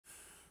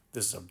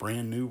This is a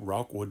brand new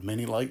Rockwood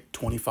Mini Lite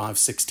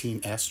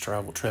 2516S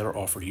travel trailer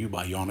offered to you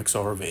by Yonex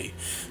RV.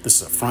 This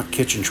is a front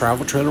kitchen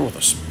travel trailer with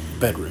a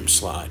bedroom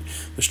slide.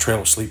 This trailer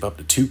will sleep up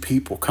to 2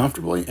 people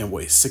comfortably and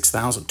weighs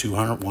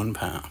 6,201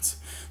 pounds.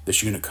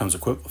 This unit comes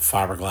equipped with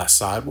fiberglass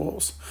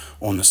sidewalls.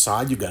 On the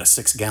side, you've got a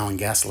 6-gallon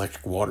gas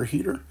electric water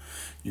heater.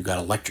 You've got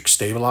electric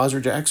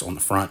stabilizer jacks on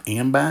the front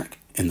and back.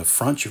 In the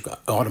front, you've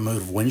got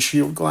automotive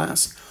windshield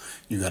glass.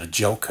 You've got a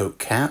gel coat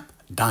cap,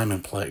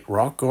 diamond plate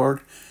rock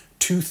guard,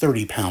 two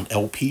 30-pound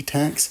LP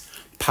tanks,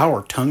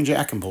 power tongue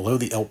jack, and below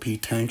the LP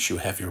tanks you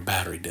have your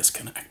battery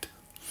disconnect.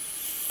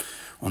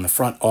 On the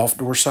front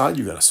off-door side,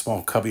 you got a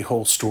small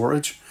cubbyhole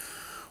storage.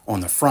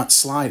 On the front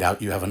slide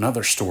out, you have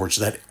another storage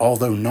that,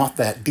 although not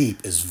that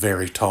deep, is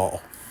very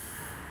tall.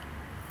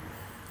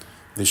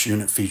 This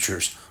unit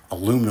features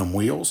aluminum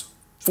wheels,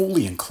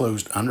 fully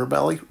enclosed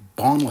underbelly,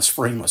 bondless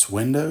frameless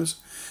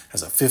windows,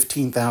 has a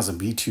 15,000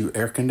 BTU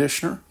air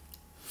conditioner.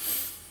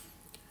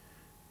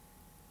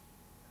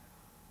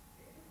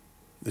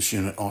 This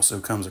unit also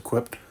comes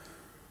equipped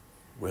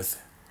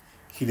with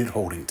heated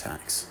holding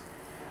tanks.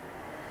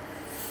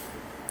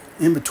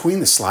 In between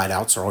the slide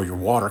outs are all your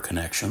water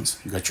connections.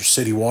 You got your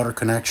city water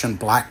connection,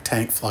 black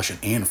tank flush and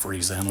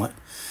antifreeze inlet.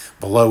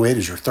 Below it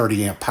is your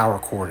 30 amp power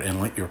cord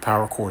inlet. Your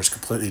power cord is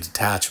completely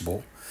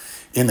detachable.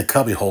 In the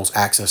cubby holes,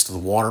 access to the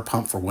water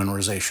pump for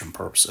winterization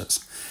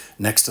purposes.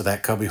 Next to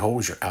that cubby hole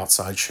is your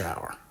outside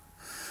shower.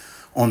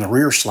 On the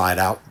rear slide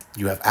out,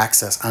 you have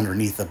access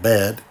underneath the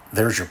bed.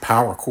 There's your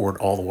power cord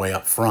all the way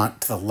up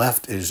front. To the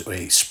left is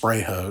a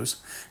spray hose,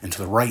 and to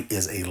the right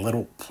is a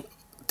little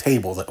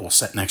table that will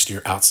sit next to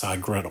your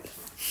outside griddle.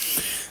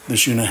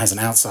 This unit has an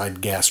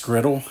outside gas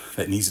griddle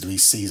that needs to be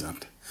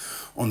seasoned.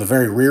 On the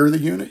very rear of the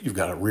unit, you've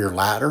got a rear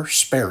ladder,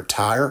 spare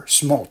tire,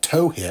 small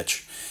tow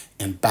hitch,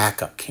 and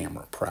backup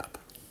camera prep.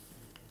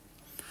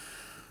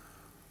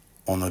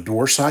 On the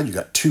door side, you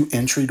got 2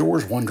 entry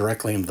doors, one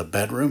directly into the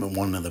bedroom and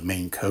one into the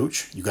main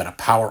coach. You got a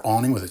power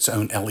awning with its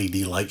own LED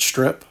light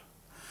strip.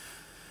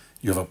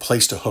 You have a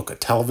place to hook a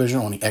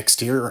television on the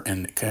exterior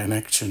and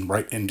connection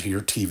right into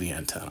your TV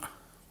antenna.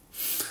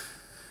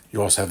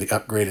 You also have the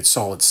upgraded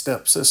solid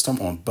step system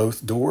on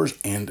both doors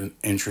and an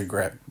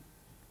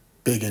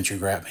big entry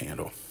grab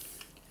handle.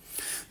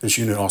 This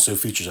unit also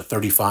features a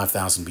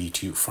 35,000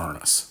 BTU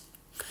furnace.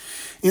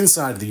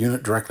 Inside of the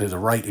unit, directly to the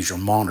right, is your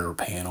monitor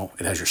panel.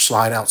 It has your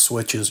slide-out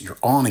switches, your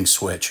awning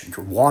switch,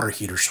 your water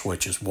heater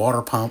switches,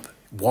 water pump,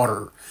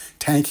 water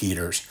tank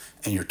heaters,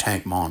 and your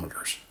tank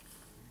monitors.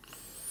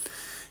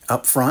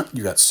 Up front,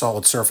 you got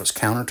solid surface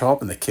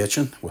countertop in the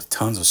kitchen with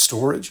tons of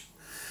storage.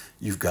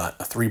 You've got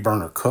a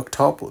 3-burner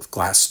cooktop with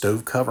glass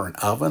stove cover and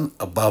oven.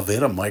 Above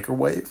it, a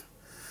microwave.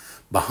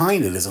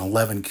 Behind it is an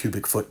 11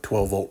 cubic foot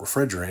 12-volt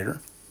refrigerator.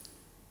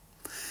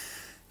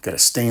 Got a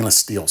stainless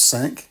steel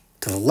sink.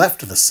 To the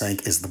left of the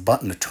sink is the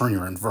button to turn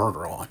your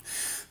inverter on.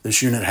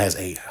 This unit has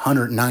a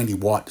 190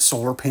 watt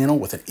solar panel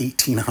with an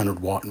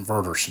 1800 watt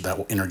inverter, so that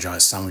will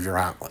energize some of your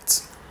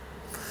outlets.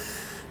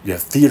 You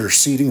have theater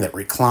seating that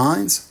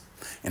reclines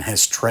and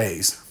has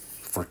trays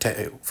for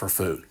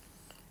food.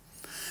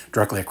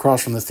 Directly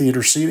across from the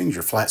theater seating is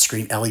your flat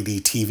screen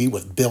LED TV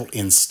with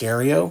built-in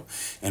stereo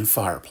and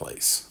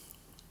fireplace.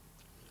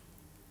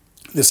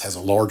 This has a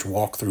large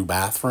walk-through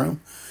bathroom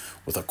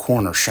with a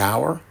corner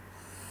shower.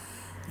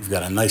 You've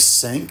got a nice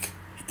sink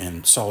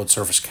and solid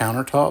surface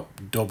countertop,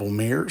 double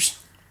mirrors.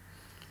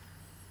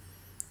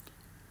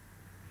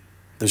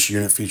 This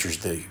unit features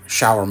the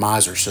shower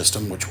miser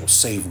system, which will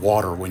save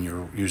water when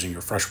you're using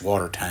your fresh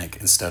water tank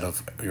instead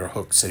of your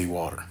hooked city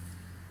water.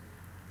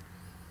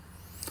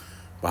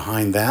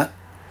 Behind that,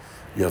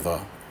 you have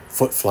a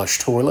foot flush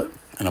toilet,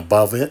 and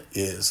above it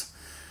is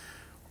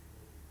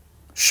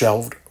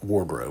shelved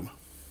wardrobe.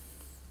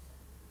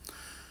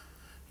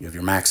 You have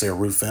your max air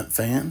roof vent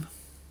fan.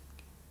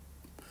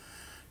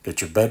 Get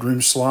your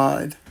bedroom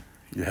slide.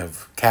 You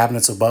have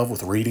cabinets above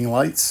with reading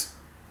lights.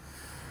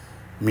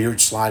 Mirrored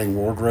sliding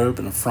wardrobe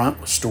in the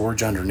front with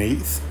storage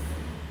underneath.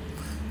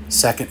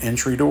 Second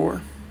entry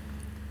door.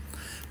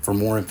 For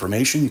more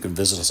information, you can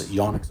visit us at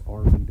yonexrv.com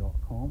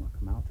or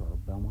come out to our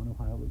Belmont,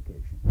 Ohio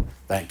location.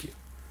 Thank you.